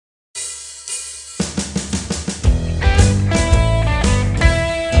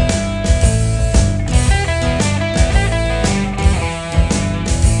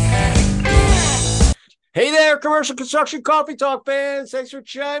Commercial Construction Coffee Talk fans. Thanks for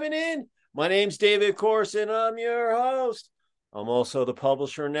chiming in. My name's 𝐓𝐇𝐈𝐒, and I'm your host. I'm also the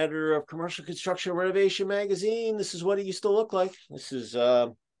publisher and editor of Commercial Construction Renovation magazine. This is what it used to look like. This is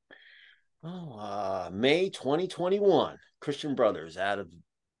May 2021. Christian Brothers out of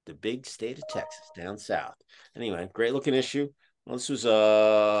the big state of Texas, down south. Anyway, great looking issue. Well, this was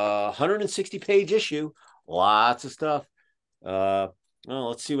a 160-page issue. Lots of stuff. Well,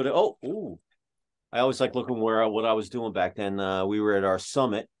 let's see what I always like looking what I was doing back then. We were at our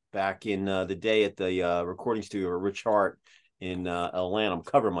summit back in the day at the recording studio at Rich Hart in Atlanta. I'm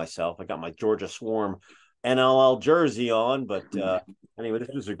covering myself. I got my Georgia Swarm NLL jersey on, but anyway, this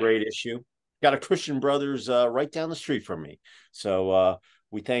was a great issue. Got a Christian Brothers right down the street from me. So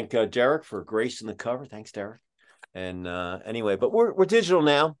we thank Derek for gracing the cover. Thanks, Derek. And anyway, but we're digital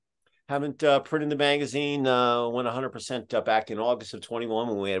now. Haven't printed the magazine. Went 100% back in August of 21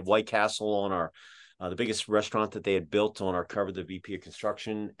 when we had White Castle on our the biggest restaurant that they had built on our cover, the VP of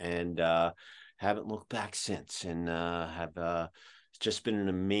Construction, and haven't looked back since. And it's just been an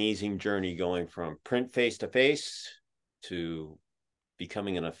amazing journey going from print face to face to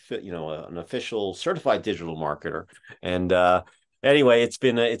becoming an official certified digital marketer. And anyway, it's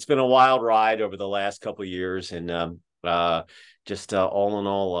been a wild ride over the last couple of years, and just all in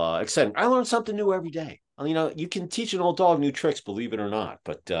all, exciting. I learn something new every day. You can teach an old dog new tricks, believe it or not.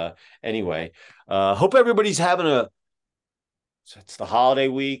 But anyway, hope everybody's having it's the holiday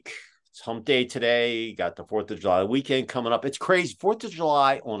week. It's hump day today. Got the 4th of July weekend coming up. It's crazy. 4th of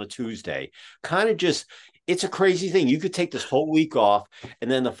July on a Tuesday. It's a crazy thing. You could take this whole week off and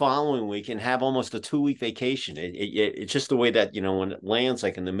then the following week and have almost a 2-week vacation. It's just the way that, when it lands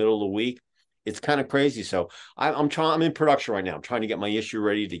like in the middle of the week, it's kind of crazy. So I'm in production right now. I'm trying to get my issue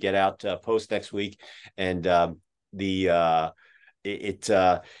ready to get out post next week. And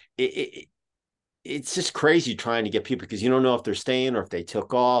it's just crazy trying to get people, because you don't know if they're staying or if they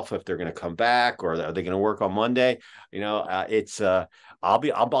took off, if they're going to come back, or are they going to work on Monday.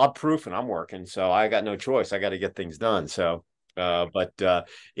 I'll proof and I'm working, so I got no choice. I got to get things done. So but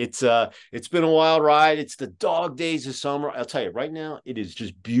it's been a wild ride. It's the dog days of summer. I'll tell you right now, it is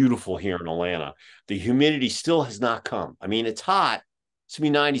just beautiful here in Atlanta. The humidity still has not come. I mean, it's hot. It's gonna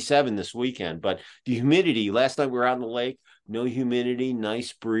be 97 this weekend, but the humidity, last night we were out in the lake, no humidity,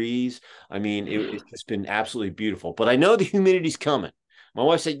 nice breeze. I mean, it's just been absolutely beautiful, but I know the humidity's coming. My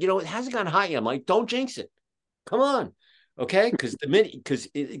wife said, it hasn't gotten hot yet. I'm like, don't jinx it. Come on. Okay. Because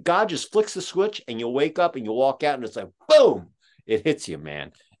God just flicks the switch and you'll wake up and you'll walk out and it's like, boom, it hits you,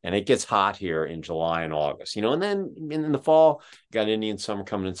 man. And it gets hot here in July and August, and then in the fall, got Indian summer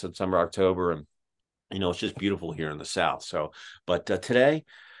coming in September, October, and it's just beautiful here in the South. So, but today,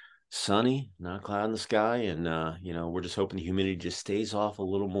 sunny, not a cloud in the sky, and we're just hoping the humidity just stays off a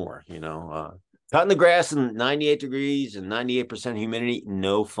little more. Cutting the grass in 98 degrees and 98% humidity,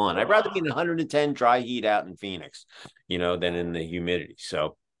 no fun. I'd rather be in 110 dry heat out in Phoenix, than in the humidity.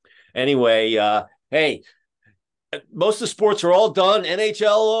 So, anyway, hey. Most of the sports are all done.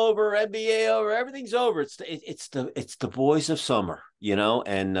 NHL over, NBA over, everything's over. It's the boys of summer,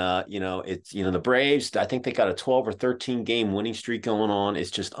 and it's the Braves. I think they got a 12 or 13 game winning streak going on.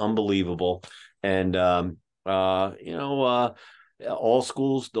 It's just unbelievable. And all the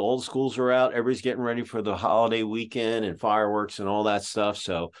schools are out. Everybody's getting ready for the holiday weekend and fireworks and all that stuff.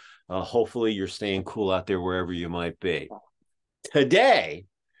 So hopefully you're staying cool out there wherever you might be. Today,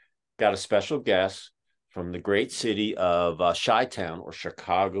 got a special guest from the great city of Chi-Town, or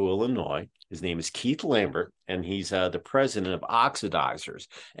Chicago, Illinois. His name is Keith Lambert, and he's the president of Oxidizers.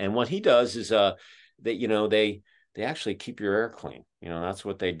 And what he does is they actually keep your air clean. That's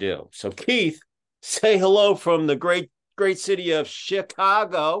what they do. So Keith, say hello from the great city of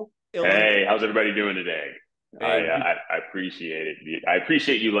Chicago, Illinois. Hey, how's everybody doing today? Hey. I appreciate it. I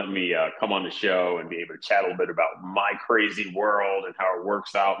appreciate you letting me come on the show and be able to chat a little bit about my crazy world and how it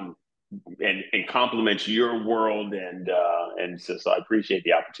works out and complements your world, and so I appreciate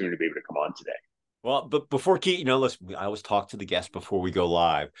the opportunity to be able to come on today. Well, but before Keith, listen, I always talk to the guests before we go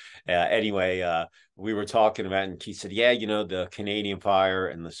live. Anyway, we were talking about, and Keith said, yeah, the Canadian fire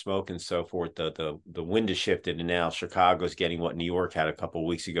and the smoke and so forth, the wind has shifted, and now Chicago's getting what New York had a couple of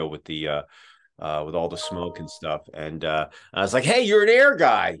weeks ago with with all the smoke and stuff. And I was like, hey, you're an air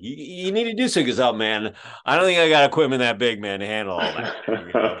guy. You need to do something. He goes, oh, man, I don't think I got equipment that big, man, to handle all that.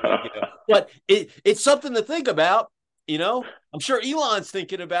 But it's something to think about. I'm sure Elon's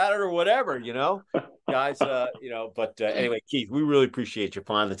thinking about it or whatever, guys, but anyway, Keith, we really appreciate you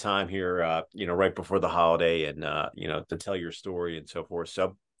finding the time here, right before the holiday and, to tell your story and so forth.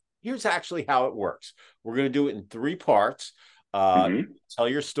 So here's actually how it works. We're going to do it in 3 parts. Mm-hmm. Tell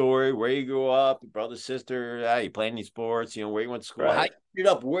your story, where you grew up, your brother, sister, you play any sports, where you went to school, how Right. you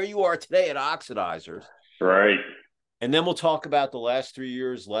ended up where you are today at Oxidizers. Right. And then we'll talk about the last 3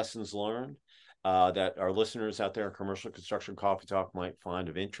 years lessons learned that our listeners out there in commercial construction coffee talk might find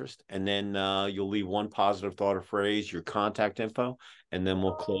of interest. And then you'll leave one positive thought or phrase, your contact info, and then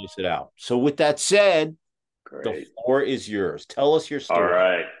we'll close it out. So with that said, the Great. floor is yours. Tell us your All story.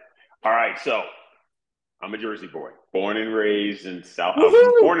 right. All right. So I'm a Jersey boy, born and raised in South. I'm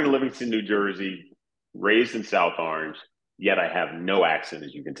Woohoo! born in Livingston, New Jersey, raised in South Orange. Yet I have no accent,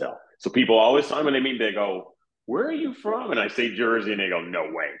 as you can tell. So people always, time when they meet, they go, "Where are you from?" And I say Jersey, and they go, "No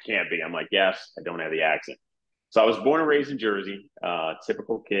way, it can't be." I'm like, "Yes, I don't have the accent." So I was born and raised in Jersey,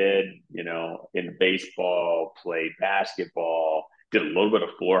 typical kid, in baseball, played basketball, did a little bit of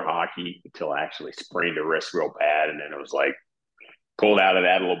floor hockey until I actually sprained a wrist real bad, and then it was like pulled out of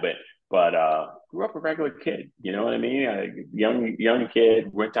that a little bit. But grew up a regular kid, you know what I mean? A young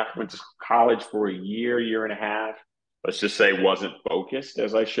kid, went to college for a year and a half. Let's just say wasn't focused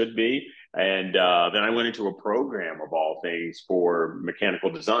as I should be. And then I went into a program of all things for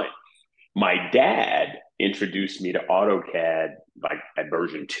mechanical design. My dad introduced me to AutoCAD like at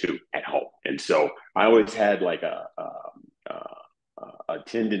version 2 at home. And so I always had like a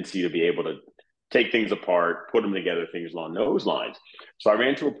tendency to be able to take things apart, put them together, things along those lines. So I ran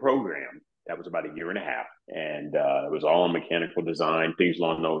into a program that was about a year and a half, and it was all in mechanical design, things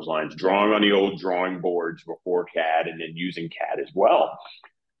along those lines, drawing on the old drawing boards before CAD, and then using CAD as well.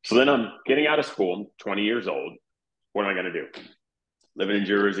 So then I'm getting out of school, I'm 20 years old. What am I going to do? Living in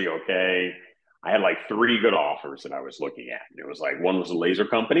Jersey, okay. I had like 3 good offers that I was looking at. And it was like one was a laser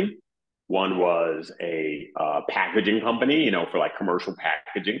company, one was a packaging company, for like commercial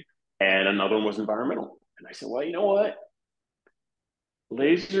packaging, and another one was environmental. And I said, well, you know what?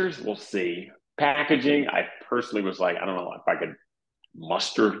 Lasers, we'll see. Packaging, I personally was like, I don't know if I could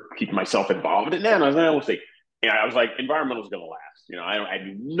keep myself involved in that. And I was like, we'll see. I was like, environmental is going to last. I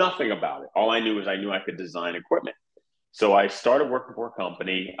knew nothing about it. All I knew is I knew I could design equipment. So I started working for a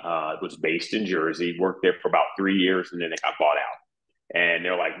company. It was based in Jersey, worked there for about 3 years, and then it got bought out. And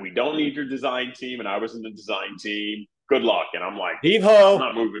they're like, we don't need your design team. And I was in the design team. Good luck. And I'm like, Heave I'm ho.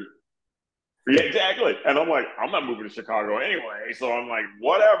 not moving. Yeah, exactly. And I'm like, I'm not moving to Chicago anyway. So I'm like,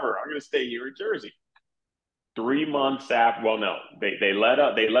 whatever. I'm going to stay here in Jersey. 3 months after, well, no, they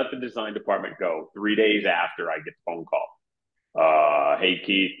let the design department go 3 days after I get the phone call. Hey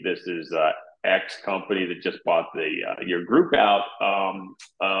Keith, this is X company that just bought your group out.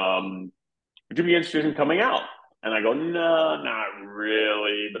 Would you be interested in coming out? And I go, no, not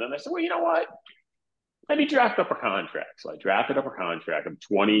really. But then I said, well, you know what? Let me draft up a contract. So I drafted up a contract. I'm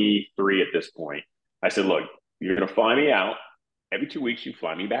 23 at this point. I said, look, you're going to fly me out. Every 2 weeks, you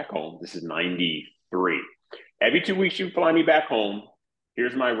fly me back home. This is 93. Every 2 weeks, you fly me back home.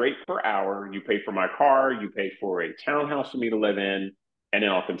 Here's my rate per hour. You pay for my car. You pay for a townhouse for me to live in. And then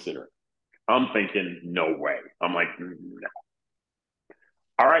I'll consider it. I'm thinking, no way. I'm like, no.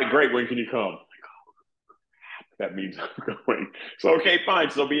 All right, great. When can you come? That means I'm going. So, okay, fine.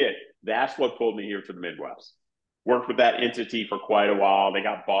 So be it. That's what pulled me here to the Midwest. Worked with that entity for quite a while. They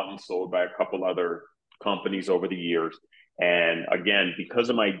got bought and sold by a couple other companies over the years. And again, because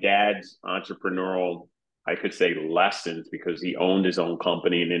of my dad's entrepreneurial, I could say lessons, because he owned his own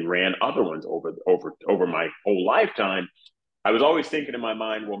company and then ran other ones over my whole lifetime. I was always thinking in my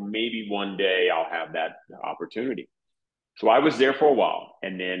mind, well, maybe one day I'll have that opportunity. So I was there for a while,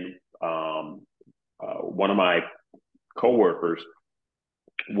 and then one of my coworkers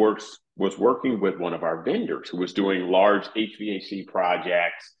was working with one of our vendors who was doing large HVAC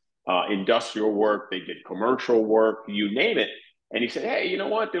projects, industrial work. They did commercial work, you name it. And he said, hey, you know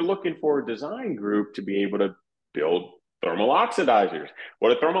what? They're looking for a design group to be able to build thermal oxidizers.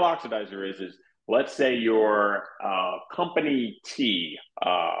 What a thermal oxidizer is let's say you're company T,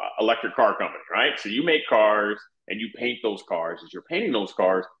 electric car company, right? So you make cars and you paint those cars. As you're painting those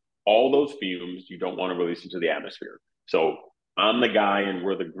cars, all those fumes you don't want to release into the atmosphere. So I'm the guy, and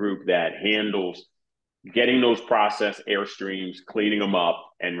we're the group that handles getting those process air streams, cleaning them up,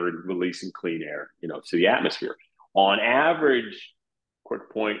 and releasing clean air, to the atmosphere. On average, quick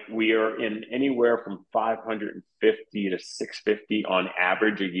point, we are in anywhere from 550 to 650 on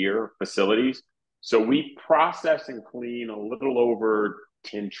average a year facilities. So we process and clean a little over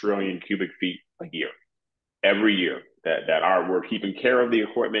 10 trillion cubic feet a year, every year we're keeping care of the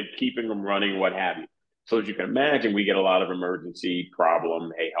equipment, keeping them running, what have you. So as you can imagine, we get a lot of emergency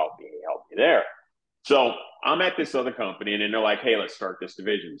problem. Hey, help me there. So I'm at this other company, and then they're like, hey, let's start this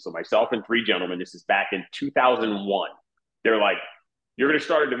division. So myself and 3 gentlemen, this is back in 2001. They're like, you're going to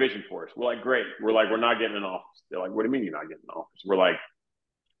start a division for us. We're like, great. We're like, we're not getting an office. They're like, what do you mean you're not getting an office? We're like,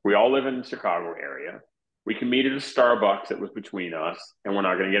 we all live in the Chicago area. We can meet at a Starbucks that was between us, and we're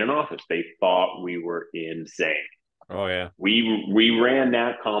not going to get an office. They thought we were insane. Oh yeah. We ran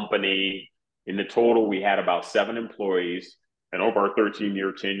that company. In the total, we had about 7 employees, and over our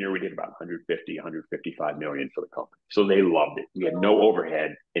 13-year tenure, we did about 150, 155 million for the company. So they loved it. We had no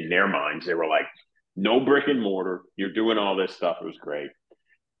overhead in their minds. They were like, no brick and mortar. You're doing all this stuff. It was great.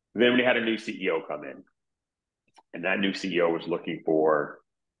 Then we had a new CEO come in, and that new CEO was looking for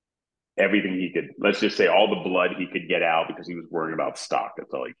everything he could, let's just say all the blood he could get out because he was worrying about stock.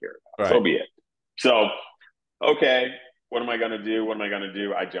 That's all he cared about. Right. So be it. So, okay, what am I going to do? What am I going to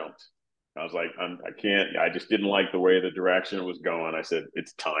do? I jumped. I was like, I can't, I just didn't like the way the direction it was going. I said,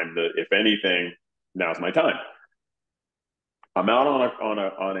 it's time to, if anything, now's my time. I'm out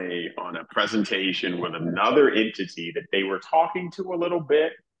on a presentation with another entity that they were talking to a little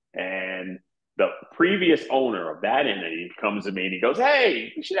bit, and the previous owner of that entity comes to me and he goes,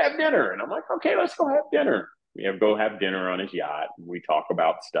 "Hey, we should have dinner." And I'm like, "Okay, let's go have dinner." We go have dinner on his yacht, and we talk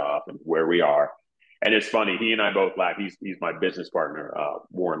about stuff and where we are. And it's funny, he and I both laugh. He's my business partner,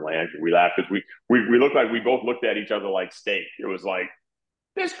 Warren Landry. We laugh because we look like we both looked at each other like steak. It was like,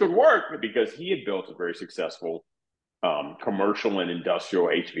 this could work, because he had built a very successful commercial and industrial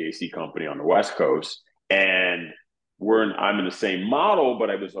HVAC company on the West Coast. And I'm in the same model, but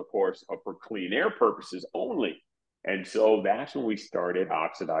I was, of course, for clean air purposes only. And so that's when we started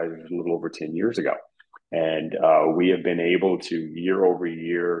Oxidizers a little over 10 years ago. And we have been able to year over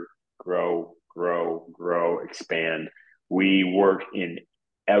year grow, expand. We work in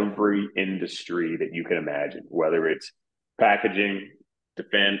every industry that you can imagine, whether it's packaging,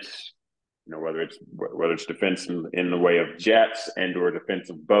 defense, whether it's defense in the way of jets and or defense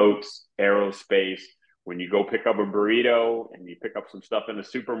of boats, aerospace. When you go pick up a burrito and you pick up some stuff in the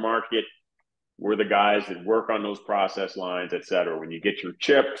supermarket, we're the guys that work on those process lines, et cetera. When you get your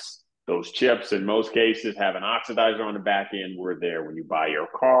chips, those chips in most cases have an oxidizer on the back end. We're there. When you buy your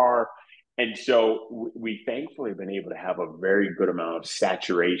car. And so we thankfully have been able to have a very good amount of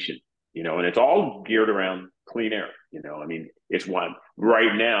saturation, and it's all geared around clean air. I mean, it's one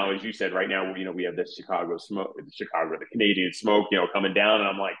right now, as you said, right now, we have this Chicago smoke, the Canadian smoke, coming down. And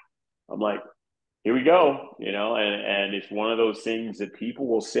I'm like, here we go, and it's one of those things that people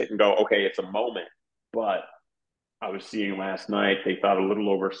will sit and go, okay, it's a moment. But I was seeing last night, they thought a little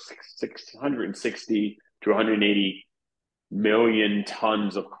over 660 to 180 million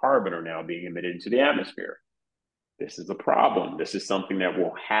tons of carbon are now being emitted into the atmosphere. This is a problem. This is something that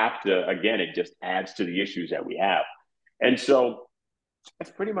we'll have to, again, it just adds to the issues that we have. And so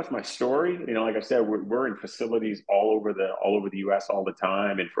that's pretty much my story. Like I said, we're in facilities all over the US all the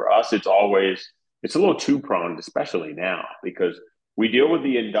time. And for us, it's a little two-pronged, especially now, because we deal with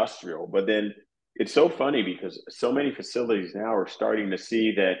the industrial, but then it's so funny because so many facilities now are starting to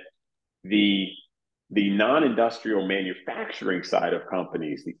see that the non-industrial manufacturing side of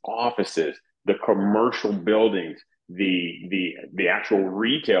companies, the offices, the commercial buildings, the actual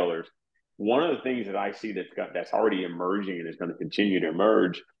retailers. One of the things that I see that's already emerging and is going to continue to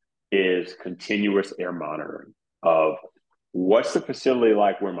emerge is continuous air monitoring of what's the facility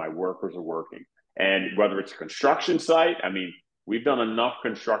like where my workers are working. And whether it's a construction site, I mean, we've done enough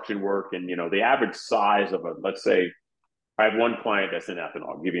construction work, and the average size of let's say, I have one client that's in ethanol.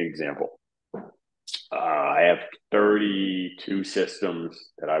 I'll give you an example. I have 32 systems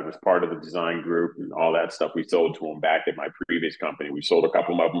that I was part of the design group, and all that stuff we sold to them back at my previous company. We sold a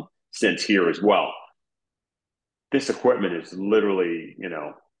couple of them since here as well. This equipment is literally,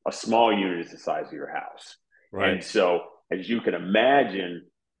 a small unit is the size of your house. Right. And so, as you can imagine,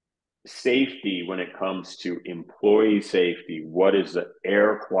 safety, when it comes to employee safety, what is the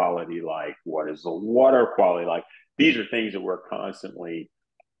air quality like? What is the water quality like? These are things that we're constantly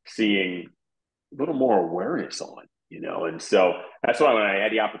seeing a little more awareness on, and so that's why when I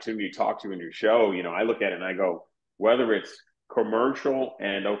had the opportunity to talk to you in your show, I look at it and I go, whether it's commercial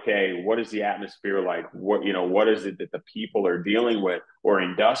and okay, what is the atmosphere like? What is it that the people are dealing with, or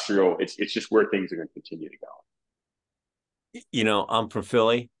industrial? It's just where things are going to continue to go. I'm from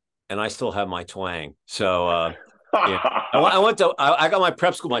Philly, and I still have my twang. So yeah, I got my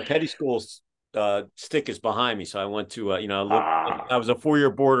prep school, my petty schools. Stick is behind me, so I went to I was a 4-year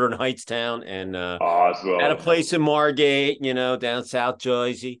boarder in Hightstown, and awesome. Had a place in Margate, down South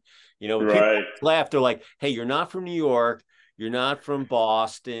Jersey. Right. People laugh. They're like, "Hey, you're not from New York. You're not from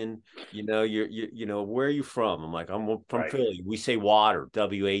Boston. You're where are you from?" I'm like, "I'm from Philly. We say water,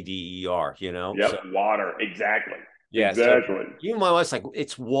 WADER. Yep, so, water, exactly. Yeah, exactly. So even my wife's like,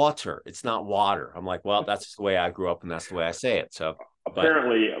 "It's water. It's not water." I'm like, "Well, that's the way I grew up, and that's the way I say it." So But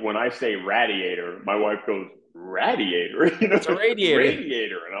apparently when I say radiator, my wife goes, radiator, it's a it's radiator.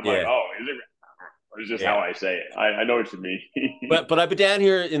 radiator. And I'm like, Yeah. oh, is it? It's just Yeah. how I say it. I know what you mean. But I've been down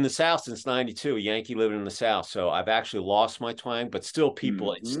here in the South since '92, a Yankee living in the South. So I've actually lost my twang, but still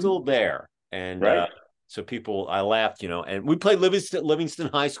people, it's Mm-hmm. still there. And Right. so people, I laughed, and we played Livingston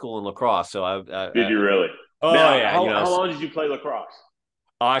High School in lacrosse. So Did you really? oh Now, yeah, how long did you play lacrosse?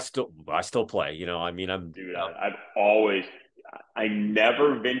 I still play, I mean, Dude, I've always, I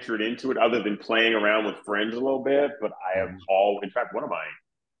never ventured into it other than playing around with friends a little bit. But I have Mhm. all, in fact, one of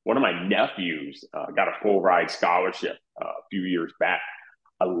my nephews got a full ride scholarship a few years back.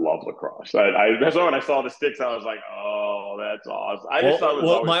 I love lacrosse. That's why when I saw the sticks, I was like, "Oh, that's awesome!" I just thought it was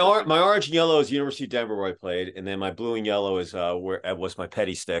Well, always such a my orange and yellow is University of Denver where I played, and then my blue and yellow is where was my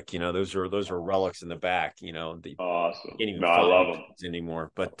petty stick. Those are relics in the back. The awesome. can't even No, I find love them. these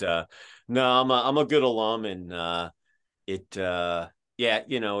anymore. But no, I'm a good alum, and it yeah,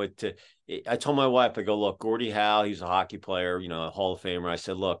 I told my wife, I go, look, Gordie Howe, he's a hockey player, a Hall of Famer. I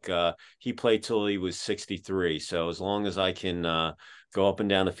said, look, he played till he was 63, so as long as I can go up and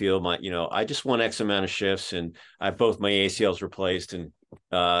down the field, I just want X amount of shifts, and I have both my ACLs replaced, and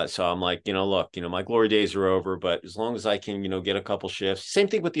so I'm like, look, my glory days are over, but as long as I can, get a couple shifts. Same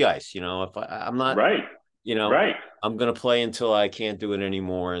thing with the ice, if I'm not, Right, you know, right. I'm gonna play until I can't do it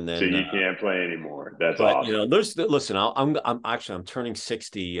anymore, and So then you can't play anymore. That's but awesome. there's listen, I'm turning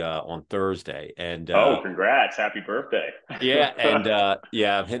 60 on Thursday, and Oh, congrats! Happy birthday. yeah, and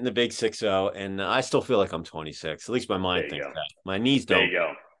yeah, I'm hitting the big 60, and I still feel like I'm 26. At least my mind There you thinks go. that. My knees There don't. you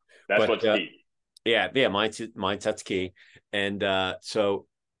go. That's But what's key. yeah, mindset's key, and so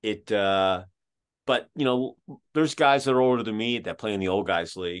it. But there's guys that are older than me that play in the old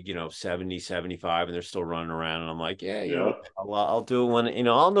guys league, 70, 75, and they're still running around. And I'm like, yeah, Yeah. I'll do it when,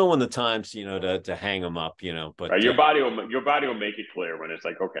 I'll know when the time's, to hang them up, but Right. Your body will make it clear when it's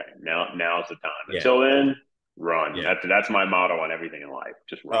like, okay, now's the time. yeah, Until then, run. yeah. That's my motto on everything in life.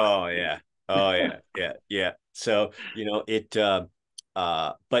 Just run. Oh yeah. Oh yeah. Yeah. Yeah. So,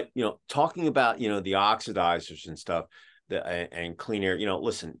 but talking about, the oxidizers and stuff, and clean air,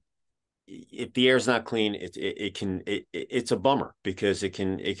 listen, if the air is not clean, it's a bummer because it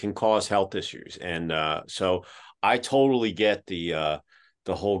can cause health issues. And so I totally get the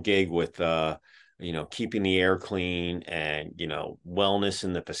whole gig with keeping the air clean and wellness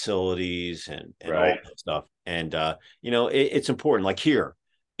in the facilities and all Right. that stuff. And it's important. Like here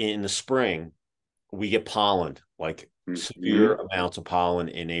in the spring, we get pollen, like severe Mm-hmm. amounts of pollen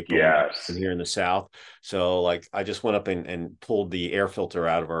in April and May Yes. here in the South. So like I just went up and pulled the air filter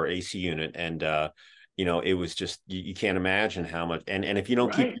out of our AC unit, and it was just you can't imagine how much. And if you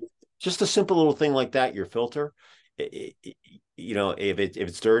don't keep Right. just a simple little thing like that, your filter, if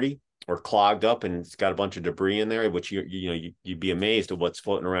it's dirty or clogged up and it's got a bunch of debris in there, which you'd be amazed at what's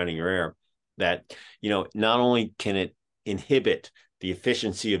floating around in your air. That not only can it inhibit the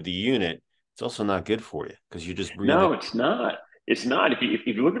efficiency of the unit, it's also not good for you because you're just breathing. No, it's not. It's not. If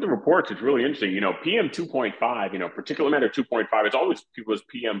you look at the reports, it's really interesting. PM 2.5, particulate matter 2.5, it was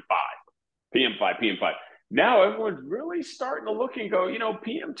PM5, PM5, PM5. Now everyone's really starting to look and go,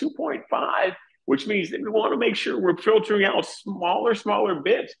 PM 2.5, which means that we want to make sure we're filtering out smaller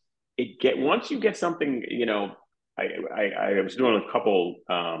bits. Once you get something, I was doing a couple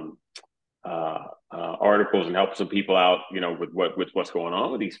articles and help some people out, with what's going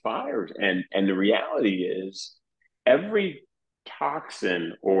on with these fires. And the reality is, every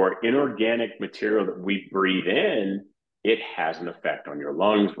toxin or inorganic material that we breathe in, it has an effect on your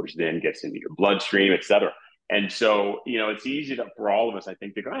lungs, which then gets into your bloodstream, et cetera. And so, it's easy for all of us, I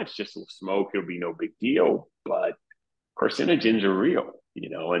think, to go, it's just a smoke, it'll be no big deal. But carcinogens are real,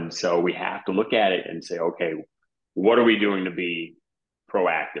 and so we have to look at it and say, okay, what are we doing to be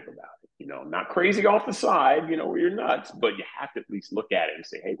proactive about it? Not crazy off the side, where you're nuts, but you have to at least look at it and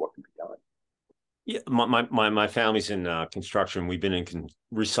say, hey, what can be done? Yeah, my family's in construction. We've been in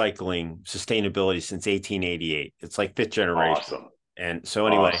recycling sustainability since 1888. It's like fifth generation. Awesome. And so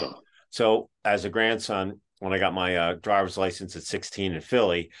anyway, Awesome. so as a grandson, when I got my driver's license at 16 in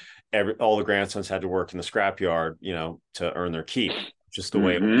Philly, all the grandsons had to work in the scrapyard, to earn their keep, just the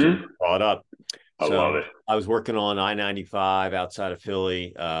way it was Mm-hmm. brought up. I love So it. I was working on I-95 outside of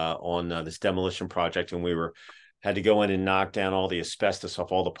Philly on this demolition project, and we had to go in and knock down all the asbestos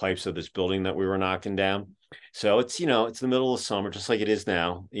off all the pipes of this building that we were knocking down. So it's it's the middle of summer, just like it is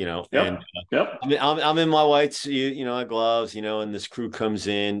now, Yep. and Yep. I'm in my white gloves, and this crew comes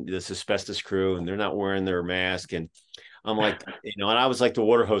in, this asbestos crew, and they're not wearing their mask, and I'm like, and I was like the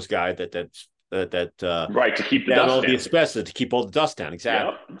water hose guy that Right, to keep the down dust all the down. asbestos to keep all the dust down,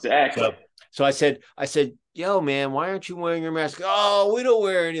 exactly. Yep, exactly. So So I said, yo, man, why aren't you wearing your mask? Oh, we don't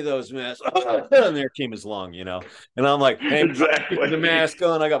wear any of those masks. And there came his lung, you know. And I'm like, hey, man, Exactly. the mask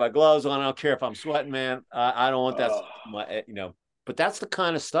on. I got my gloves on. I don't care if I'm sweating, man. I don't want that, Oh, you know. But that's the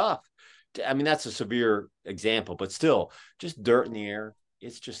kind of stuff. I mean, that's a severe example, but still, just dirt in the air.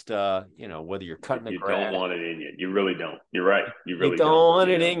 It's just, you know, whether you're cutting the you don't grass, want it in you. You really don't. You're right. You you really don't. don't want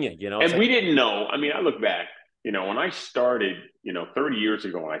You it know. in you. You know, it's And like, we didn't know. I mean, I look back. You know, when I started, 30 years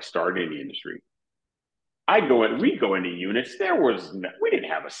ago, when I started in the industry, we go into units. We didn't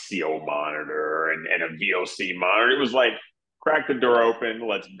have a CO monitor and a VOC monitor. It was like, crack the door open,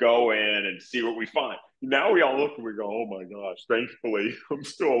 let's go in and see what we find. Now we all look and we go, oh my gosh, thankfully I'm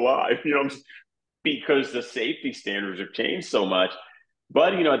still alive, because the safety standards have changed so much.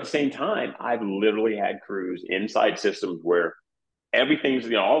 But, at the same time, I've literally had crews inside systems where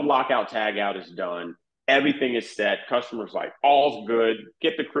everything's, all lockout, tag out is done. Everything is set. Customers like, all's good.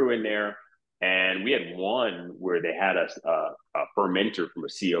 Get the crew in there. And we had one where they had a fermenter from a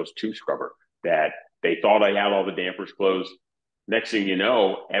CO2 scrubber that they thought I had all the dampers closed. Next thing you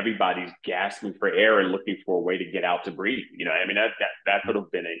know, everybody's gasping for air and looking for a way to get out to breathe. I mean, that could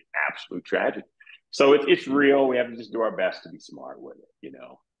have been an absolute tragedy. So it's real. We have to just do our best to be smart with it.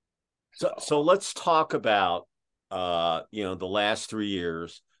 so let's talk about, the last 3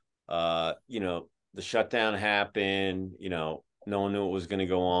 years. The shutdown happened, no one knew what was going to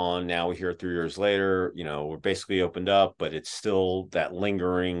go on. Now we're here 3 years later, we're basically opened up, but it's still that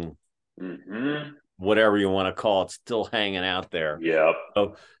lingering, whatever you want to call it, still hanging out there. Yep.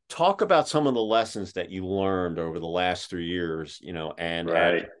 So talk about some of the lessons that you learned over the last 3 years, and,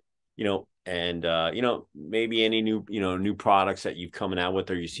 right. Maybe any new products that you've coming out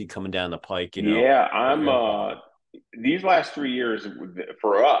with or you see coming down the pike, Yeah, these last 3 years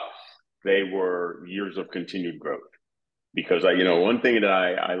for us, they were years of continued growth. Because one thing that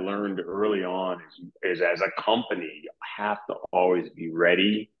I learned early on is as a company, you have to always be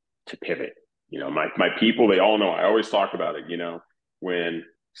ready to pivot. My people, they all know, I always talk about it, when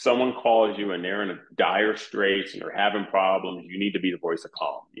someone calls you and they're in a dire straits and they're having problems, you need to be the voice of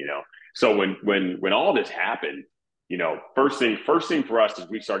calm. So when all this happened, first thing for us is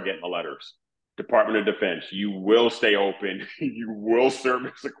we start getting the letters. Department of Defense, you will stay open, you will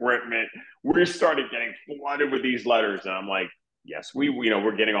service equipment. We started getting flooded with these letters, and I'm like, yes,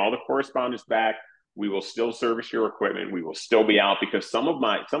 we're getting all the correspondence back. We will still service your equipment. We will still be out, because some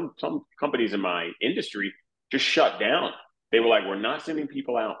companies in my industry just shut down. They were like, we're not sending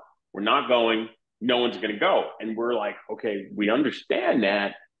people out. We're not going. No one's going to go. And we're like, okay, we understand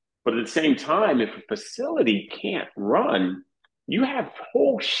that, but at the same time, if a facility can't run, you have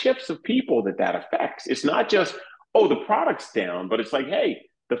whole shifts of people that affects. It's not just, oh, the product's down, but it's like, hey,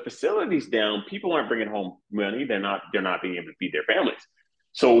 the facility's down. People aren't bringing home money. They're not being able to feed their families.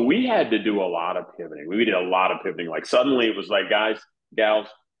 So we had to do a lot of pivoting. We did a lot of pivoting. Like suddenly it was like, guys, gals,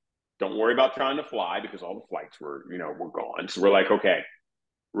 don't worry about trying to fly, because all the flights were gone. So we're like, okay,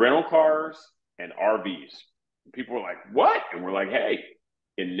 rental cars and RVs. People were like, what? And we're like, hey,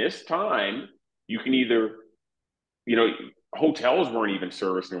 in this time, you can either, hotels weren't even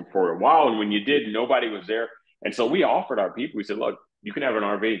servicing them for a while. And when you did, nobody was there. And so we offered our people, we said, look, you can have an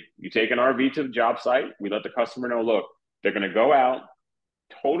RV. You take an RV to the job site. We let the customer know, look, they're going to go out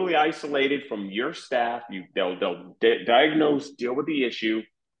totally isolated from your staff. They'll diagnose, deal with the issue,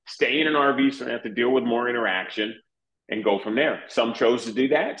 stay in an RV so they have to deal with more interaction, and go from there. Some chose to do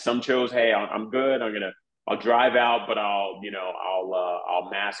that. Some chose, hey, I'm good. I'll drive out, but I'll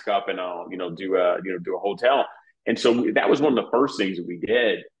mask up and I'll do a hotel. And so that was one of the first things that we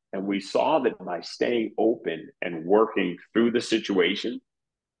did. And we saw that by staying open and working through the situation,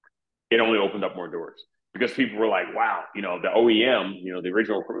 it only opened up more doors, because people were like, wow, the OEM, the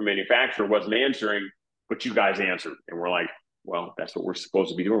original equipment manufacturer wasn't answering, but you guys answered. And we're like, well, that's what we're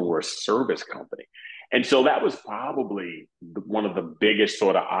supposed to be doing. We're a service company. And so that was probably one of the biggest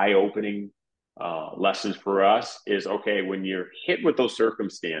sort of eye-opening lessons for us is, okay, when you're hit with those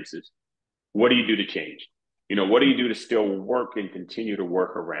circumstances, what do you do to change? What do you do to still work and continue to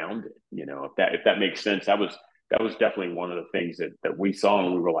work around it? If that makes sense. That was definitely one of the things that we saw,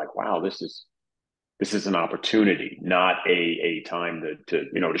 and we were like, wow, this is an opportunity, not a time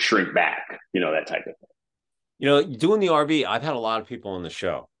to shrink back, that type of thing. Doing the RV, I've had a lot of people on the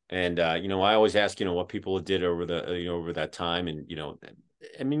show, and I always ask, what people did over over that time, and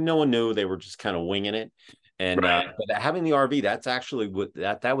I mean, no one knew. They were just kind of winging it, and right. But having the RV, that's actually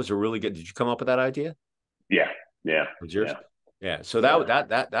that was a really good. Did you come up with that idea? Yeah. Was yours? Yeah. So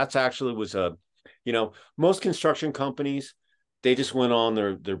yeah. that's actually was a, most construction companies, they just went on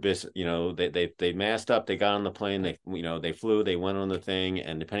their business. They masked up, they got on the plane, they flew, they went on the thing,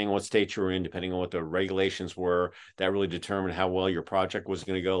 and depending on what state you're in, depending on what the regulations were, that really determined how well your project was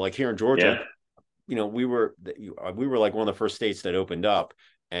going to go. Like here in Georgia, we were like one of the first states that opened up,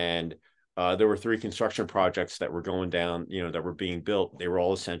 and there were 3 construction projects that were going down, that were being built. They were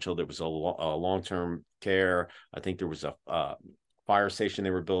all essential. There was a long-term care. I think there was a fire station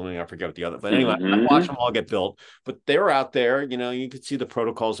they were building. I forget what the other, but anyway, I watched them all get built. But they were out there, you could see the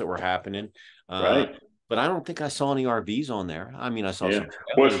protocols that were happening. Right. But I don't think I saw any RVs on there. I mean, I saw some.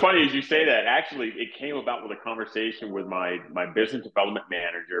 Well, it's funny as you say that. Actually, it came about with a conversation with my business development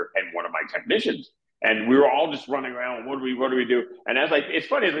manager and one of my technicians. And we were all just running around. What do we do? And I was like, it's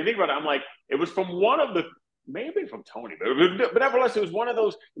funny as I think about it. I'm like, it was from one of the, maybe from Tony, but nevertheless, it was one of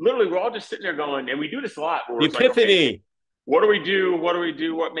those. Literally, we're all just sitting there going, and we do this a lot. The epiphany. Like, okay, what do we do? What do we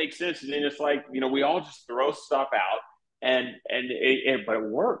do? What makes sense? And it's like, we all just throw stuff out, but it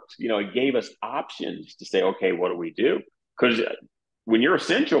worked. It gave us options to say, okay, what do we do? Because when you're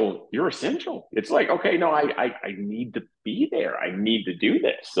essential, you're essential. It's like, okay, no, I need to be there. I need to do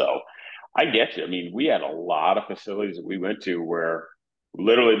this. So I get you. I mean, we had a lot of facilities that we went to where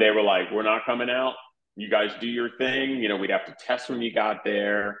literally they were like, we're not coming out. You guys do your thing. We'd have to test when you got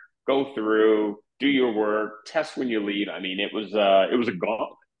there, go through, do your work, test when you leave. I mean, it was a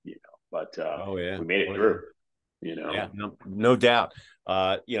gauntlet, but we made it through, Yeah, no doubt.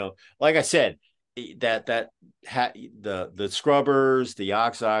 Like I said, the scrubbers, the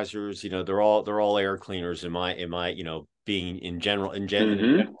oxidizers, they're all air cleaners in my being in general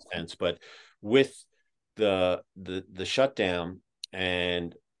sense. But with the shutdown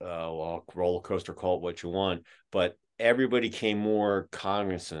and roller coaster, call it what you want, but everybody came more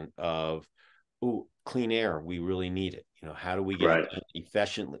cognizant of, clean air, we really need it. How do we get it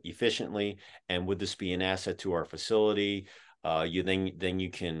done efficiently, and would this be an asset to our facility? Then you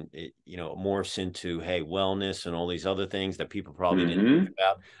can, morphs into, hey, wellness and all these other things that people probably didn't think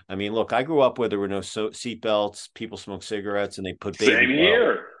about. I mean, look, I grew up where there were no seat belts, people smoked cigarettes, and they put baby same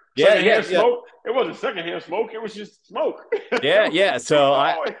here. Yeah. Smoke. It wasn't secondhand smoke. It was just smoke. Yeah. So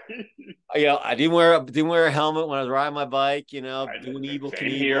I didn't wear a helmet when I was riding my bike, doing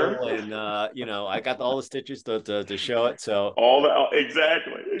𝐓𝐷𝐈𝐒, and I got all the stitches to show it. So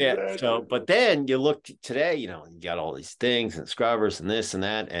exactly. Yeah. So, but then you look today, you got all these things and scrubbers and this and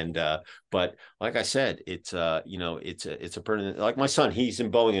that, and but like I said, it's it's a pertinent. Like my son, he's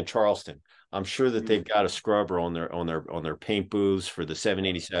in Boeing in Charleston. I'm sure that they've got a scrubber on their paint booths for the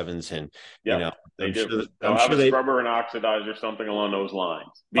 787s, and they do. They'll have a scrubber and oxidizer, something along those lines.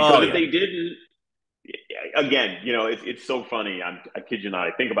 Because if they didn't, again, it's so funny. I kid you not.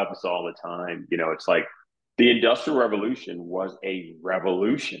 I think about this all the time. It's like the Industrial Revolution was a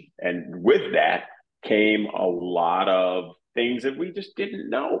revolution, and with that came a lot of things that we just didn't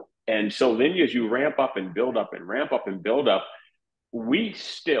know. And so then, as you ramp up and build up and ramp up and build up, we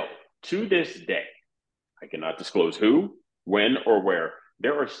still, to this day, I cannot disclose who, when, or where,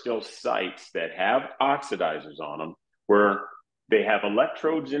 there are still sites that have oxidizers on them where they have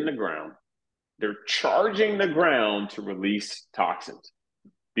electrodes in the ground. They're charging the ground to release toxins.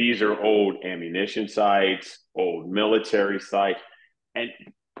 These are old ammunition sites, old military sites.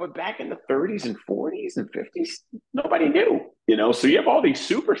 But back in the 30s and 40s and 50s, nobody knew, So you have all these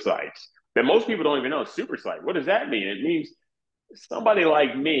super sites that most people don't even know. Super site. What does that mean? It means somebody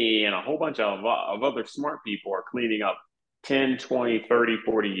like me and a whole bunch of other smart people are cleaning up 10, 20, 30,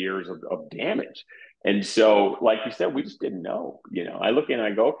 40 years of damage. And so, like you said, we just didn't know. I look in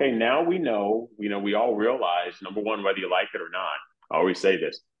and I go, okay, now we know, we all realize, number one, whether you like it or not, I always say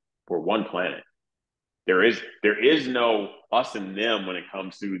this, we're one planet. There is no us and them when it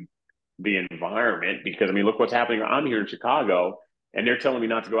comes to the environment, because look what's happening. I'm here in Chicago and they're telling me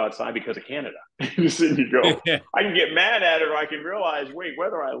not to go outside because of Canada. You go, I can get mad at it, or I can realize, wait,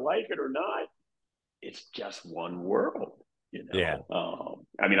 whether I like it or not, it's just one world. Yeah.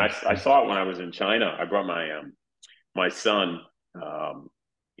 I saw it when I was in China. I brought my son.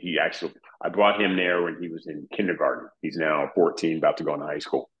 I brought him there when he was in kindergarten. He's now 14, about to go into high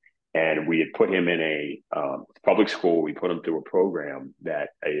school. And we had put him in a public school. We put him through a program that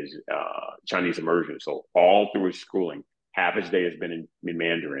is Chinese immersion. So all through his schooling, half his day has been in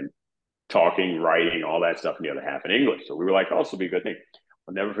Mandarin, talking, writing, all that stuff, and the other half in English. So we were like, oh, this will be a good thing.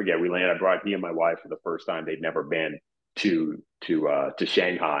 I'll never forget. We landed. I brought he and my wife for the first time. They'd never been to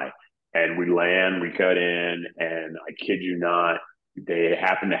Shanghai, and we land. We cut in, and I kid you not, they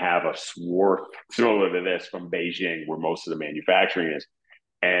happen to have a swarth similar to this from Beijing, where most of the manufacturing is.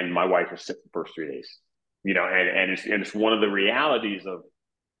 And my wife was sick the first 3 days. And it's one of the realities of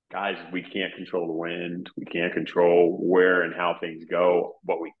guys, we can't control the wind. We can't control where and how things go.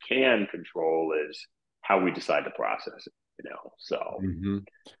 What we can control is how we decide to process it, So, Mm-hmm.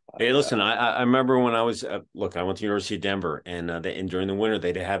 Hey, listen, I remember when I was look, I went to University of Denver, and during the winter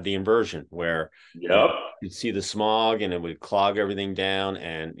they'd have the inversion where yep. you'd see the smog and it would clog everything down,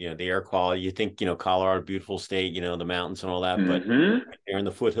 and the air quality. You think Colorado, beautiful state, the mountains and all that, but Mm-hmm. here in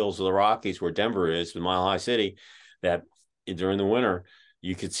the foothills of the Rockies, where Denver is, the Mile High City, that during the winter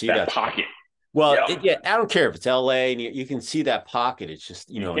you could see That that. pocket. Well, Yep. yeah, I don't care if it's LA, and you can see that pocket. It's just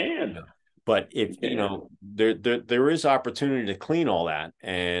You can. but You if can. there is opportunity to clean all that,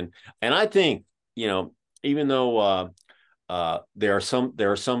 and I think even though there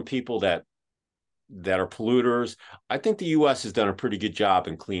are some people that are polluters, I think the U.S. has done a pretty good job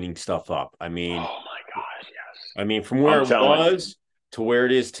in cleaning stuff up. I mean, Oh my gosh, yes. from where I'm it telling you. was to where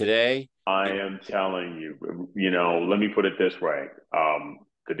it is today. I am telling you, let me put it this way.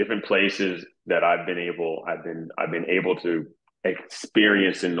 The different places that I've been able to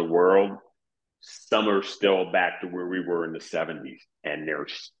experience in the world, some are still back to where we were in the 70s, and they're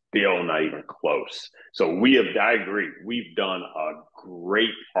still not even close. So I agree, we've done a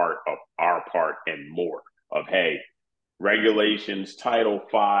great part of our part and more of, hey, regulations, Title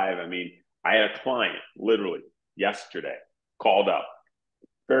Five. I mean, I had a client literally yesterday called up,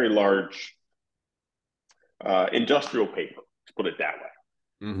 very large industrial paper, let's put it that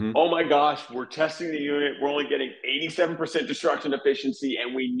way. Mm-hmm. Oh my gosh, we're testing the unit. We're only getting 87% destruction efficiency,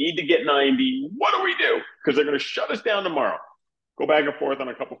 and we need to get 90. What do we do? Because they're going to shut us down tomorrow. Go back and forth on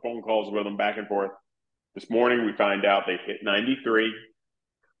a couple phone calls with them, back and forth. This morning, we find out they've hit 93.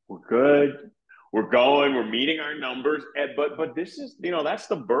 We're good. We're going. We're meeting our numbers. But this is, that's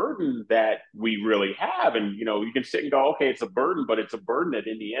the burden that we really have. And, you can sit and go, okay, it's a burden, but it's a burden that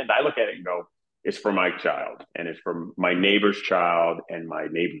in the end, I look at it and go, it's for my child, and it's for my neighbor's child and my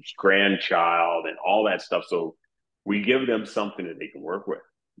neighbor's grandchild and all that stuff. So we give them something that they can work with,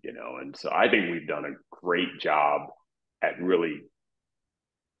 and so I think we've done a great job at really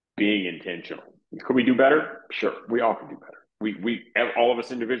being intentional. Could we do better? Sure, we all can do better. We all of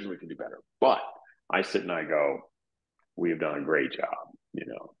us individually can do better. But I sit and I go, we have done a great job.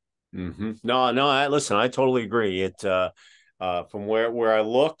 Mm-hmm. No. Listen, I totally agree. From where I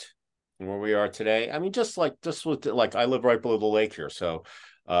looked and where we are today. I mean, just with I live right below the lake here, so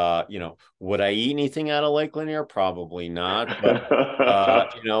would I eat anything out of Lake Lanier? Probably not, but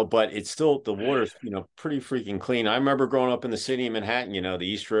but it's still, the water's pretty freaking clean. I remember growing up in the city of Manhattan, the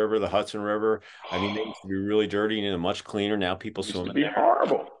East River, the Hudson River. I mean, they used to be really dirty and much cleaner. Now people Used swim to in be there.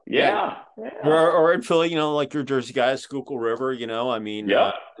 horrible. Yeah. Yeah, yeah. Or in Philly, like your Jersey guys, Schuylkill River, I mean,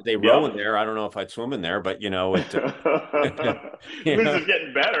 Yep, they yep. row in there. I don't know if I'd swim in there, but This is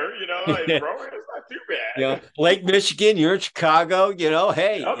getting better. It's growing. It's not too bad. Lake Michigan, you're in Chicago,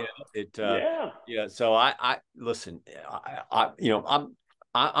 hey, Yep. it, Yeah. yeah. So I listen,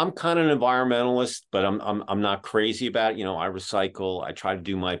 I'm kind of an environmentalist, but I'm not crazy about it. I recycle, I try to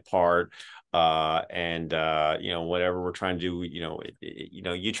do my part. And whatever we're trying to do,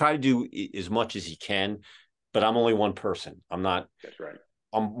 you try to do as much as you can, but I'm only one person. That's right.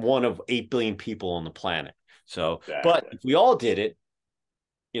 I'm one of 8 billion people on the planet. So, Exactly. but if we all did it,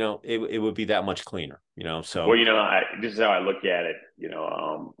 it would be that much cleaner, so. Well, this is how I look at it.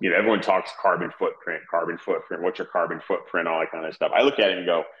 Everyone talks carbon footprint, carbon footprint. What's your carbon footprint? All that kind of stuff. I look at it and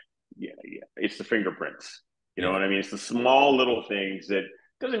go, yeah, it's the fingerprints. You know Yeah. what I mean? It's the small little things that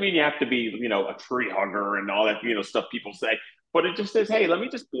doesn't mean you have to be, a tree hugger and all that, stuff people say. But it just says, hey, let me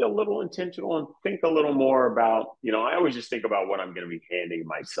just be a little intentional and think a little more about, I always just think about what I'm going to be handing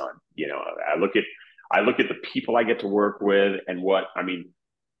my son. I look at the people I get to work with and what, I mean,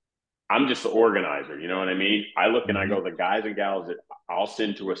 I'm just the organizer, you know what I mean? I look and I Mm-hmm. go, the guys and gals that I'll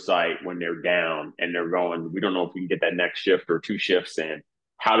send to a site when they're down and they're going, we don't know if we can get that next shift or two shifts in.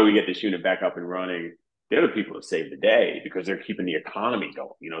 How do we get this unit back up and running? They're the people that save the day because they're keeping the economy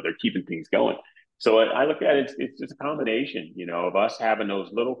going. They're keeping things going. So I look at it, it's just a combination, of us having those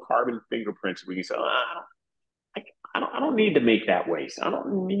little carbon fingerprints. We can say, I don't need to make that waste. I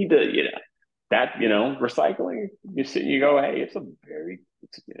don't need to, recycling. You sit and you go, hey,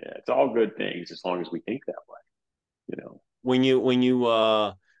 it's all good things as long as we think that way. When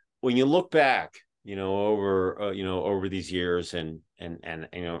you look back, over these years, and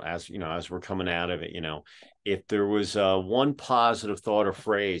as we're coming out of it, if there was one positive thought or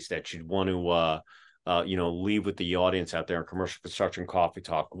phrase that you'd want to leave with the audience out there in Commercial Construction Coffee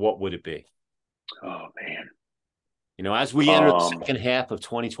Talk, what would it be? Oh man. As we enter the second half of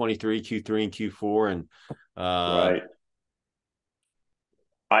 2023, Q3 and Q4, and right.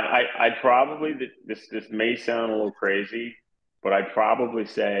 I probably, this may sound a little crazy, but I'd probably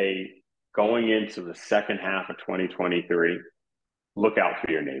say going into the second half of 2023, look out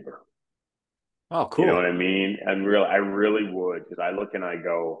for your neighbor. Oh, You know cool. what I mean? I really would, because I look and I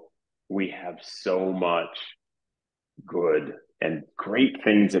go, we have so much good and great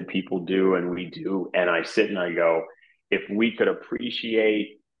things that people do and we do. And I sit and I go, if we could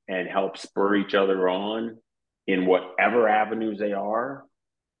appreciate and help spur each other on in whatever avenues they are,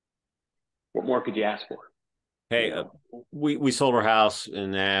 what more could you ask for? You Hey, know? we sold our house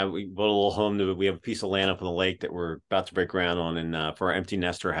and we bought a little home to. We have a piece of land up on the lake that we're about to break ground on, and for our empty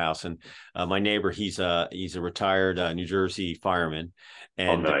nester house. And my neighbor, he's a retired New Jersey fireman, Oh,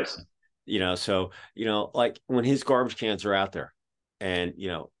 and nice. so like when his garbage cans are out there, and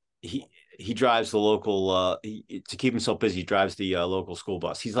he he drives the local to keep himself busy. He drives the local school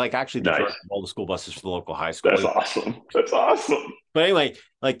bus. He's like actually the Nice. director of all the school buses for the local high That's school. awesome. That's awesome. But anyway,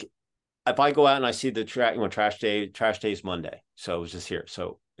 like if I go out and I see the trash day is Monday. So it was just here.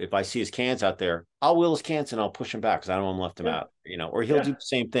 So if I see his cans out there, I'll wheel his cans and I'll push him back because I don't want him left him Yeah. out, or he'll do Yeah. the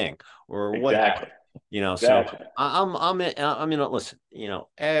same thing or what have Exactly. So Exactly. listen,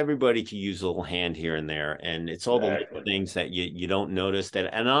 everybody can use a little hand here and there, and it's all the little Exactly. things that you don't notice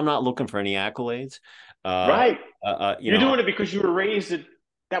that. And I'm not looking for any accolades. Uh, Right. you You're know, doing it because you were raised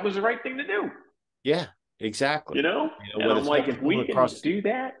that was the right thing to do, yeah, exactly. you know? And Whether I'm it's like, helping if people we can across, do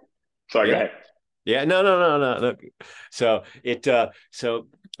that. Sorry, go yeah. ahead. Yeah, no. Look, so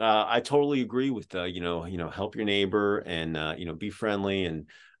I totally agree with help your neighbor and be friendly and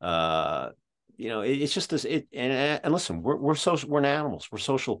it's just this and listen, we're social, we're animals, we're We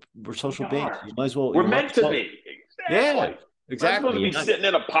social beings. are. You We're might meant as to well, be. yeah, Exactly. We're not supposed exactly. to be sitting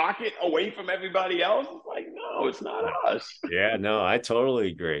in a pocket away from everybody else. It's like, no, it's not us. Yeah, no, I totally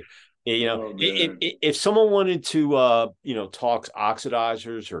agree. Oh, man. If someone wanted to, talk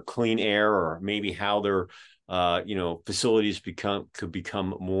oxidizers or clean air, or maybe how their, facilities could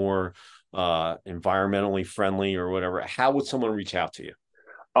become more environmentally friendly or whatever, how would someone reach out to you?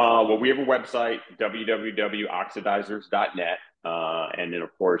 Well, we have a website, www.oxidizers.net. And then, of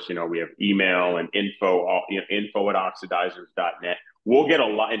course, we have email and info at oxidizers.net. We'll get a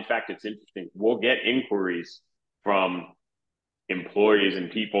lot. In fact, it's interesting. We'll get inquiries from employees and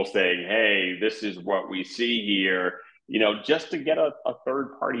people saying, hey, this is what we see here, just to get a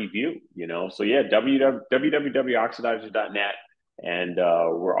third party view, So, yeah, www.oxidizers.net. And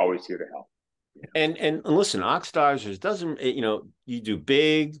we're always here to help. And listen, oxidizers doesn't, you do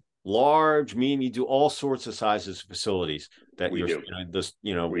big, large, mean, you do all sorts of sizes of facilities that We you're, do.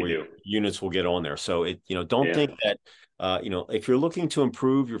 We where do. units will get on there. So don't Yeah. think that, if you're looking to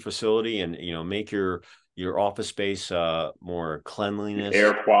improve your facility and, make your office space more cleanliness,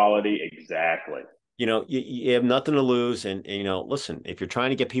 Air quality. Exactly. you have nothing to lose. And listen, if you're trying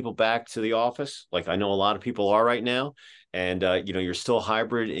to get people back to the office, like I know a lot of people are right now, and you're still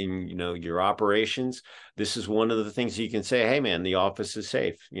hybrid in your operations, this is one of the things you can say, hey man, the office is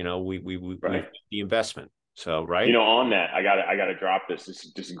safe. We Right. the investment. So right. On that, I gotta drop this. This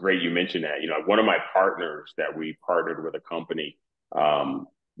is great you mentioned that. One of my partners that we partnered with a company,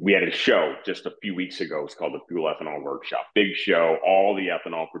 we had a show just a few weeks ago. It's called the Fuel Ethanol Workshop. Big show. All the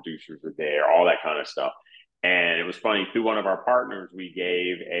ethanol producers are there, all that kind of stuff. And it was funny, through one of our partners, we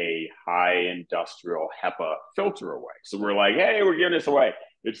gave a high industrial HEPA filter away. So we're like, hey, we're giving this away.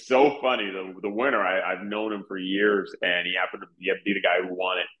 It's so funny. The winner, I've known him for years, and he happened to be the guy who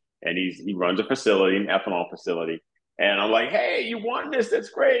won it. And he runs a facility, an ethanol facility. And I'm like, hey, you won this? That's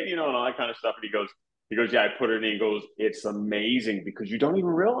great, and all that kind of stuff. And he goes, yeah, I put it in. He goes, it's amazing because you don't even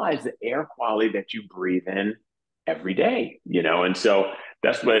realize the air quality that you breathe in every day, And so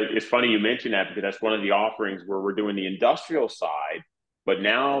that's what it's funny you mentioned that, because that's one of the offerings where we're doing the industrial side. But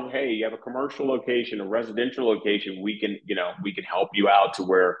now, hey, you have a commercial location, a residential location. We can help you out to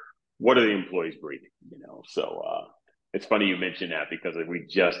where, what are the employees breathing? So it's funny you mentioned that, because we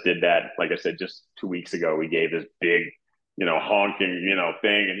just did that. Like I said, just 2 weeks ago, we gave this big, honking,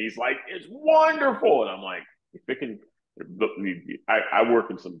 thing, and he's like, "It's wonderful," and I'm like, "If it can." I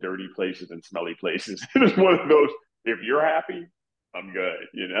work in some dirty places and smelly places. It's one of those. If you're happy, I'm good.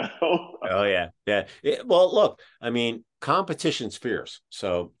 Oh yeah, yeah. Well, look, I mean, competition's fierce.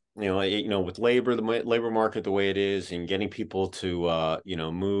 So with labor, the labor market the way it is, and getting people to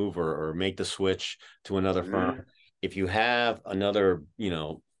move or make the switch to another firm. Mm, If you have another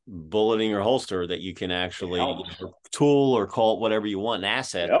bullet in your holster that you can it actually helps. tool or call it whatever you want, an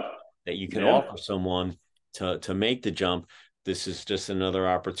asset Yep. that you can Yeah. offer someone to make the jump. This is just another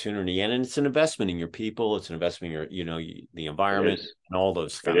opportunity, and it's an investment in your people. It's an investment in your, the It environment is. and all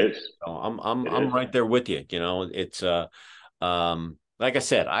those It kind of. is. So I'm It I'm is. right there with you. It's like I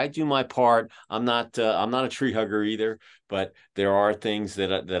said, I do my part. I'm not a tree hugger either, but there are things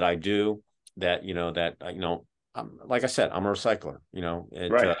that I do that, like I said, I'm a recycler,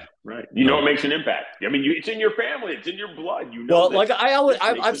 Right, right. You know, it makes an impact. I mean, it's in your family, it's in your blood. You know well, that like I always,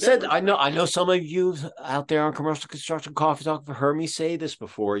 this makes I've a said, difference. I know some of you out there on commercial construction coffee talk have heard me say this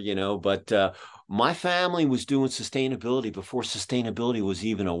before, but my family was doing sustainability before sustainability was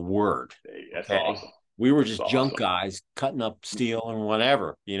even a word. Hey, that's Okay, awesome. we were That's just junk awesome. guys cutting up steel and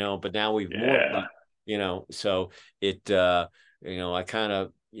whatever, but now we've more, Yeah. so it, I kind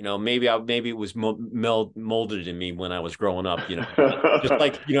of, maybe it was molded in me when I was growing up, just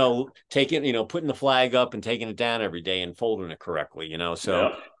like taking putting the flag up and taking it down every day and folding it correctly,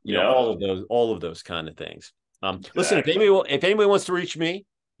 so Yep. Yep. all of those kind of things. Listen, Exactly. if anybody wants to reach me,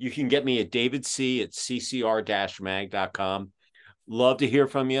 you can get me at David C at ccr-mag.com. Love to hear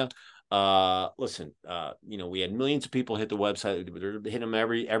from you. Listen, we had millions of people hit the website. They're hitting them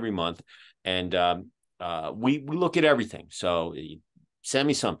every month, and we look at everything. So send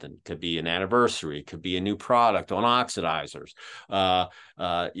me something. Could be an anniversary, could be a new product on oxidizers, a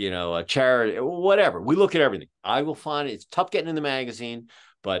charity, whatever. We look at everything. I will find it. It's tough getting in the magazine,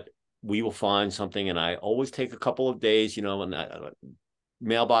 but we will find something. And I always take a couple of days, and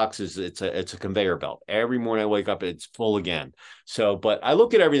mailbox is it's a conveyor belt. Every morning I wake up, it's full again. So, but I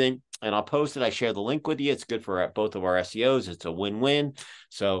look at everything and I'll post it. I share the link with you. It's good for both of our SEOs. It's a win-win.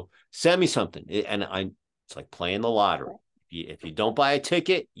 So send me something. It's like playing the lottery. If you don't buy a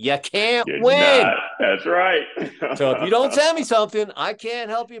ticket, you can't You're win. not. That's right. So if you don't send me something, I can't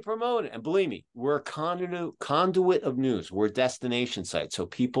help you promote it. And believe me, we're a conduit of news. We're a destination site. So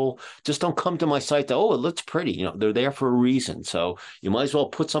people just don't come to my site to, oh, it looks pretty. They're there for a reason. So you might as well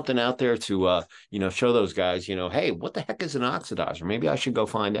put something out there to, show those guys, hey, what the heck is an oxidizer? Maybe I should go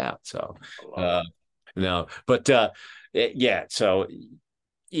find out. So, I love it. uh, no, but yeah. So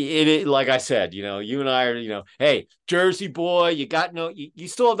like I said, you and I are, hey, Jersey boy, you got you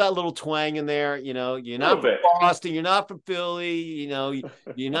still have that little twang in there, you're A not little from bit. Boston, you're not from Philly,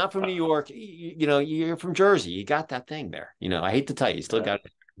 you're not from New York, you're from Jersey. You got that thing there. I hate to tell you, you still got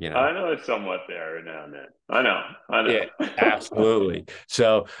it, I know it's somewhat there every now and then. I know. I Yeah, know. absolutely.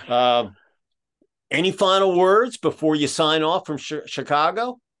 So, any final words before you sign off from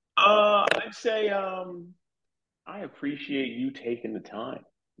Chicago? I'd say I appreciate you taking the time.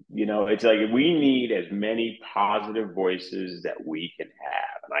 It's like we need as many positive voices that we can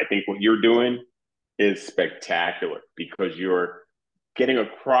have. And I think what you're doing is spectacular because you're getting a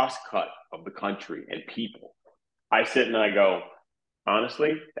cross cut of the country and people. I sit and I go,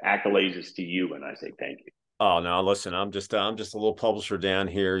 honestly, the accolades is to you, and I say thank you. Oh no, listen, I'm just a little publisher down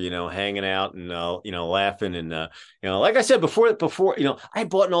here, hanging out and laughing and like I said before, I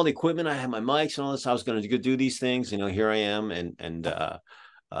bought in all the equipment, I had my mics and all this. I was going to go do these things, here I am and uh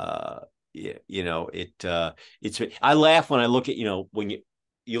yeah, it's I laugh when I look at, when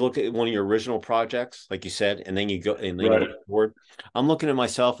you look at one of your original projects, like you said, and then you go and then you Right. look forward. I'm looking at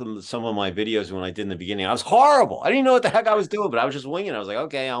myself and some of my videos when I did in the beginning. I was horrible. I didn't know what the heck I was doing, but I was just winging. I was like,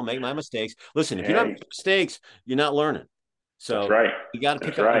 okay, I'll make my mistakes. Listen, if you don't Hey, make mistakes, you're not learning. that's So right. you got to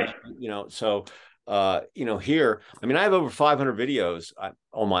pick That's up, right. so here, I mean, I have over 500 videos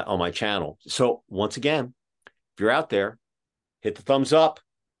on my channel. So once again, if you're out there, hit the thumbs up.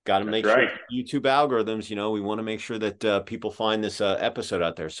 Got to That's make sure right. YouTube algorithms, we want to make sure that people find this episode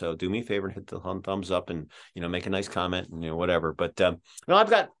out there. So do me a favor and hit the thumbs up and, make a nice comment and, whatever. But, I've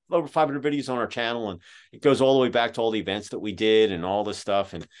got over 500 videos on our channel and it goes all the way back to all the events that we did and all this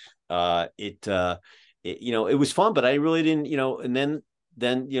stuff. And it was fun, but I really didn't, and then,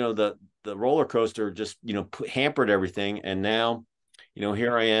 the roller coaster just, hampered everything. And now,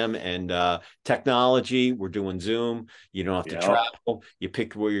 here I am and technology, we're doing Zoom. You don't have to Yeah. travel. You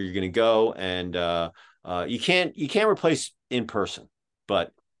pick where you're going to go. And you can't replace in person,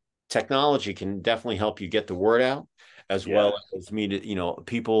 but technology can definitely help you get the word out as well Yes. as meet,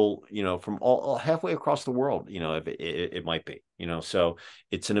 people, from all halfway across the world, if it might be, so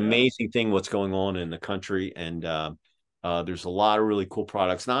it's an Yeah. amazing thing what's going on in the country. And there's a lot of really cool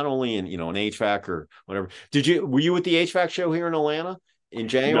products, not only in, an HVAC or whatever. Were you at the HVAC show here in Atlanta in No,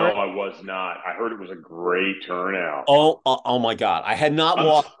 January? I was not. I heard it was a great turnout. Oh my God. I'm.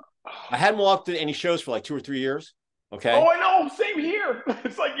 I hadn't walked to any shows for like 2 or 3 years. Okay. Oh, I know. Same here.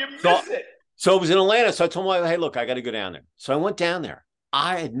 It's like you So, miss it. so it was in Atlanta. So I told my wife, hey, look, I got to go down there. So I went down there.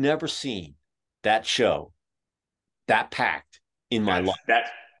 I had never seen that show that packed in my That's life. that's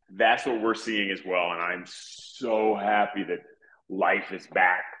that's what we're seeing as well, and I'm so happy that life is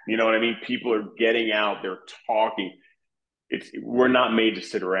back. You know what I mean? People are getting out. They're talking. we're not made to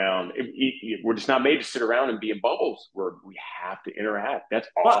sit around. We're just not made to sit around and be in bubbles. We have to interact. That's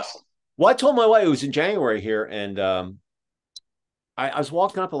awesome. Well, I told my wife it was in January here, and I was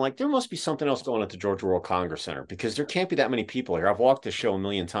walking up and like, there must be something else going on at the Georgia World Congress Center because there can't be that many people here. I've walked the show a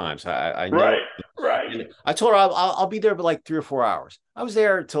million times. I know. Right, right. And I told her I'll be there for like 3 or 4 hours. I was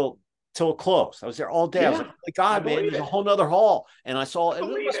there till it closed. I was there all day. Yeah, I was like, oh my God, man, there's a whole nother hall. And I saw it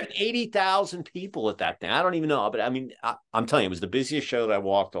must have been 80,000 people at that thing. I don't even know. But I mean, I'm telling you, it was the busiest show that I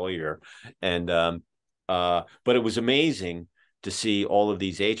walked all year. And but it was amazing to see all of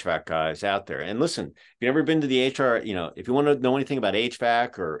these HVAC guys out there. And listen, if you've ever been to the HR, if you want to know anything about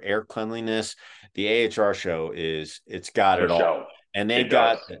HVAC or air cleanliness, the AHR show it's got it all. And they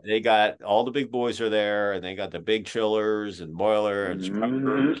got all the big boys are there, and they got the big chillers and boiler and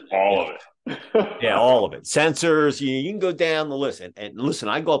scrubbers, all of it. Yeah, all of it. Sensors, you can go down the list. And listen,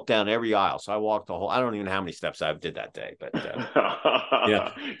 I go up down every aisle. So I walked the whole, I don't even know how many steps I did that day, but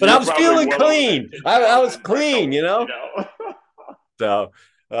yeah. But I was feeling clean. I was clean, So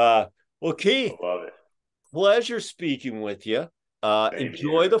well, Keith, I love it. Pleasure speaking with you.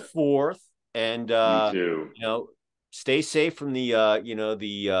 Enjoy the 4th, and you too. Stay safe from the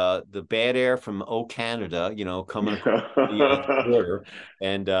the bad air from Canada, coming across the border.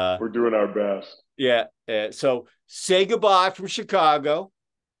 And we're doing our best. Yeah. So say goodbye from Chicago.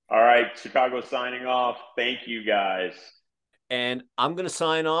 All right, Chicago signing off. Thank you, guys. And I'm going to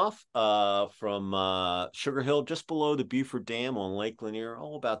sign off from Sugar Hill, just below the Buford Dam on Lake Lanier,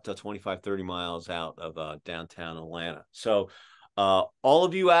 about 25, 30 miles out of downtown Atlanta. So all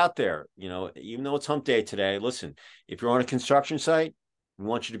of you out there, even though it's hump day today, listen, if you're on a construction site, we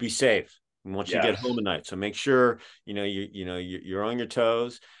want you to be safe. We want you to get home at night. So make sure, you're on your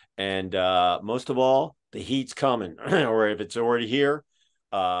toes. And most of all, the heat's coming, or if it's already here,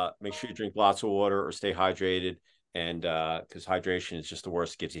 make sure you drink lots of water or stay hydrated. And because hydration is just the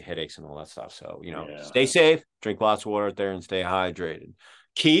worst, it gives you headaches and all that stuff. So, stay safe, drink lots of water out there, and stay hydrated.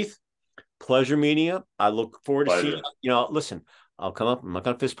 Keith, pleasure meeting you. I look forward to seeing you. Listen, I'll come up. I'm not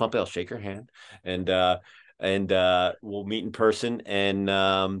going to fist pump it. I'll shake your hand, and we'll meet in person, and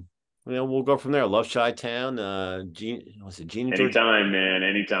we'll go from there. Love Chi-Town. Gene, was it Gene? Anytime, man.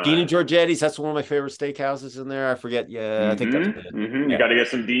 Anytime. Gene and Giorgetti's. That's one of my favorite steakhouses in there. I forget. Yeah, I think that's it. You got to get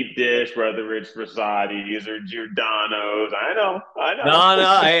some deep dish, whether it's Rosati's or Giordano's. I know. No.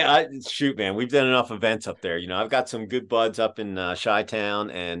 I shoot, man. We've done enough events up there. I've got some good buds up in Chi-Town,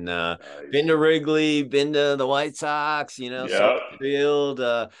 and been to Wrigley, been to the White Sox. Field.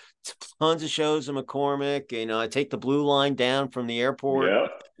 Tons of shows in McCormick. I take the blue line down from the airport.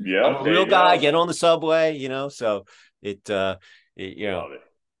 Yeah. I'm a real guy. Get on the subway. So love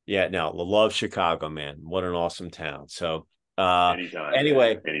Chicago, man. What an awesome town. So anytime.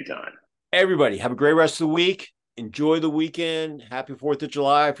 Anyway, anytime. Everybody have a great rest of the week. Enjoy the weekend. Happy 4th of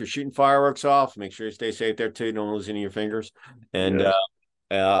July. If you're shooting fireworks off, make sure you stay safe there too. Don't lose any of your fingers. And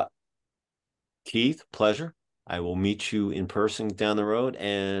Keith, pleasure. I will meet you in person down the road.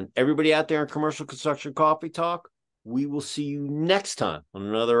 And everybody out there in Commercial Construction Coffee Talk, we will see you next time on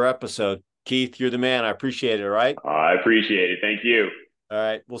another episode. Keith, you're the man. I appreciate it. All right. I appreciate it. Thank you. All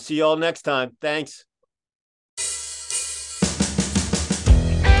right. We'll see you all next time. Thanks.